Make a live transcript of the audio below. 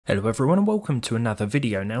Hello everyone and welcome to another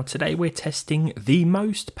video. Now today we're testing the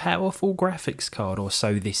most powerful graphics card, or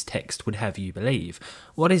so this text would have you believe.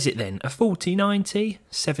 What is it then? A 4090?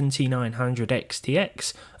 7900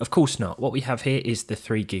 XTX? Of course not. What we have here is the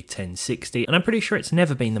 3GB 1060, and I'm pretty sure it's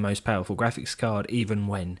never been the most powerful graphics card even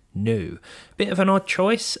when new. Bit of an odd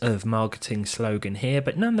choice of marketing slogan here,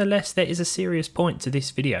 but nonetheless there is a serious point to this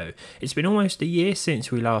video. It's been almost a year since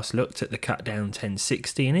we last looked at the cut down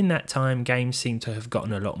 1060, and in that time games seem to have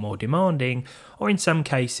gotten a lot more demanding, or in some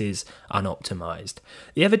cases unoptimized.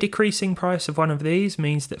 The ever decreasing price of one of these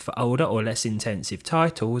means that for older or less intensive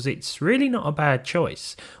titles it's really not a bad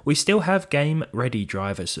choice. We still have game ready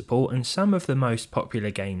driver support, and some of the most popular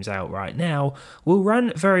games out right now will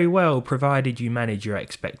run very well provided you manage your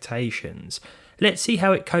expectations. Let's see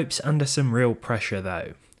how it copes under some real pressure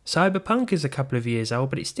though. Cyberpunk is a couple of years old,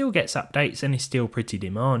 but it still gets updates and is still pretty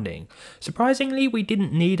demanding. Surprisingly, we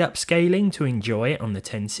didn't need upscaling to enjoy it on the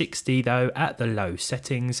 1060 though at the low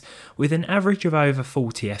settings, with an average of over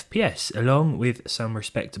 40 FPS along with some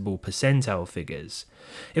respectable percentile figures.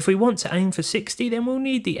 If we want to aim for 60, then we'll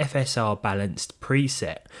need the FSR balanced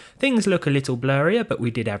preset. Things look a little blurrier, but we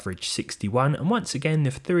did average 61, and once again the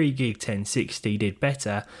 3GB 1060 did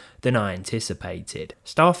better than I anticipated.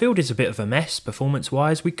 Starfield is a bit of a mess performance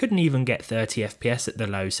wise. We couldn't even get 30 FPS at the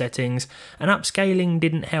low settings, and upscaling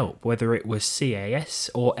didn't help whether it was CAS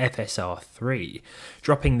or FSR 3.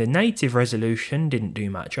 Dropping the native resolution didn't do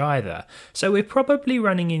much either, so we're probably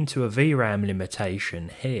running into a VRAM limitation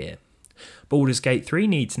here. Baldur's Gate 3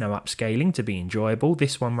 needs no upscaling to be enjoyable.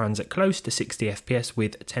 This one runs at close to 60 FPS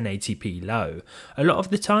with 1080p low. A lot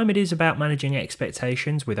of the time it is about managing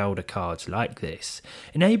expectations with older cards like this.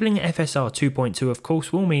 Enabling FSR 2.2 of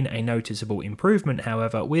course will mean a noticeable improvement,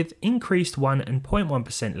 however, with increased 1 and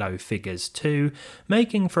 0.1% low figures too,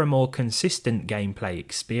 making for a more consistent gameplay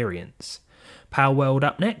experience. Palworld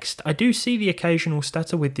up next. I do see the occasional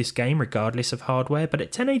stutter with this game regardless of hardware, but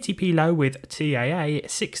at 1080p low with TAA,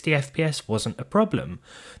 60 FPS wasn't a problem.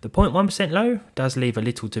 The 0.1% low does leave a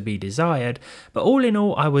little to be desired, but all in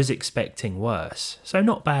all I was expecting worse, so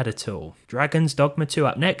not bad at all. Dragon's Dogma 2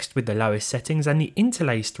 up next with the lowest settings and the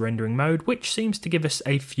interlaced rendering mode, which seems to give us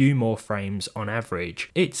a few more frames on average.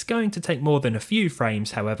 It's going to take more than a few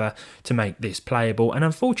frames however to make this playable, and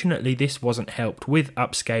unfortunately this wasn't helped with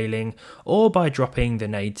upscaling or by dropping the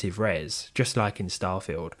native res, just like in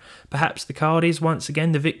Starfield. Perhaps the card is once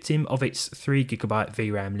again the victim of its 3GB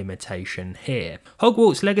VRAM limitation here.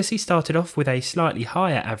 Hogwarts Legacy started off with a slightly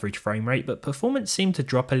higher average frame rate, but performance seemed to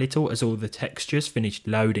drop a little as all the textures finished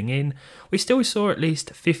loading in. We still saw at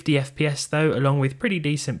least 50 FPS though, along with pretty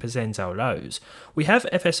decent percentile lows. We have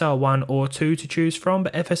FSR 1 or 2 to choose from,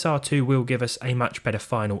 but FSR 2 will give us a much better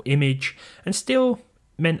final image, and still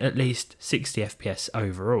meant at least 60 FPS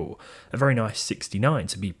overall. A very nice 69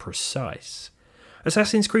 to be precise.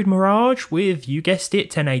 Assassin's Creed Mirage with, you guessed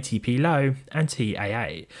it, 1080p low and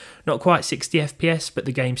TAA. Not quite 60 FPS, but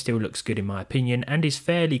the game still looks good in my opinion and is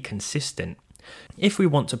fairly consistent. If we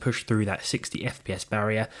want to push through that 60 FPS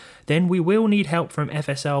barrier, then we will need help from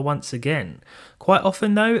FSR once again. Quite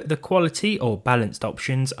often though, the quality or balanced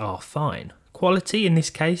options are fine. Quality in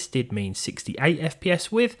this case did mean 68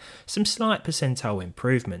 FPS with some slight percentile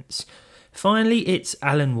improvements. Finally, it's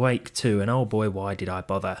Alan Wake 2, and oh boy why did I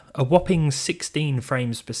bother. A whopping 16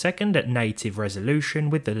 frames per second at native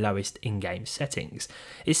resolution with the lowest in-game settings.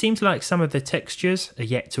 It seems like some of the textures are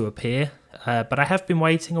yet to appear, but I have been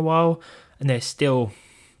waiting a while and they're still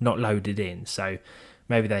not loaded in, so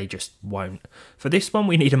maybe they just won't. For this one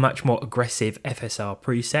we need a much more aggressive FSR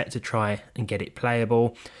preset to try and get it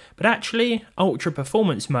playable, but actually Ultra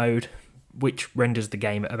Performance mode, which renders the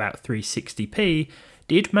game at about 360p,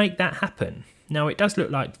 did make that happen. Now it does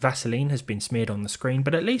look like Vaseline has been smeared on the screen,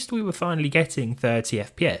 but at least we were finally getting 30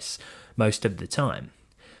 FPS most of the time.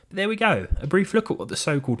 But there we go, a brief look at what the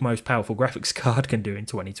so-called most powerful graphics card can do in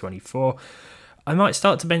 2024. I might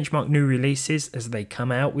start to benchmark new releases as they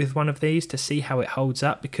come out with one of these to see how it holds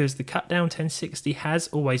up, because the cut down 1060 has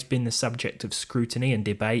always been the subject of scrutiny and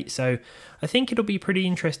debate, so I think it'll be pretty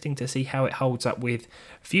interesting to see how it holds up with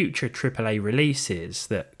future AAA releases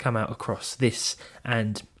that come out across this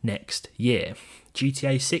and next year.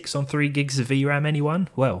 GTA 6 on 3GB of VRAM, anyone?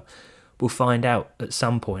 Well, we'll find out at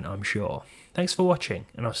some point I'm sure. Thanks for watching,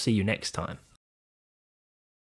 and I'll see you next time.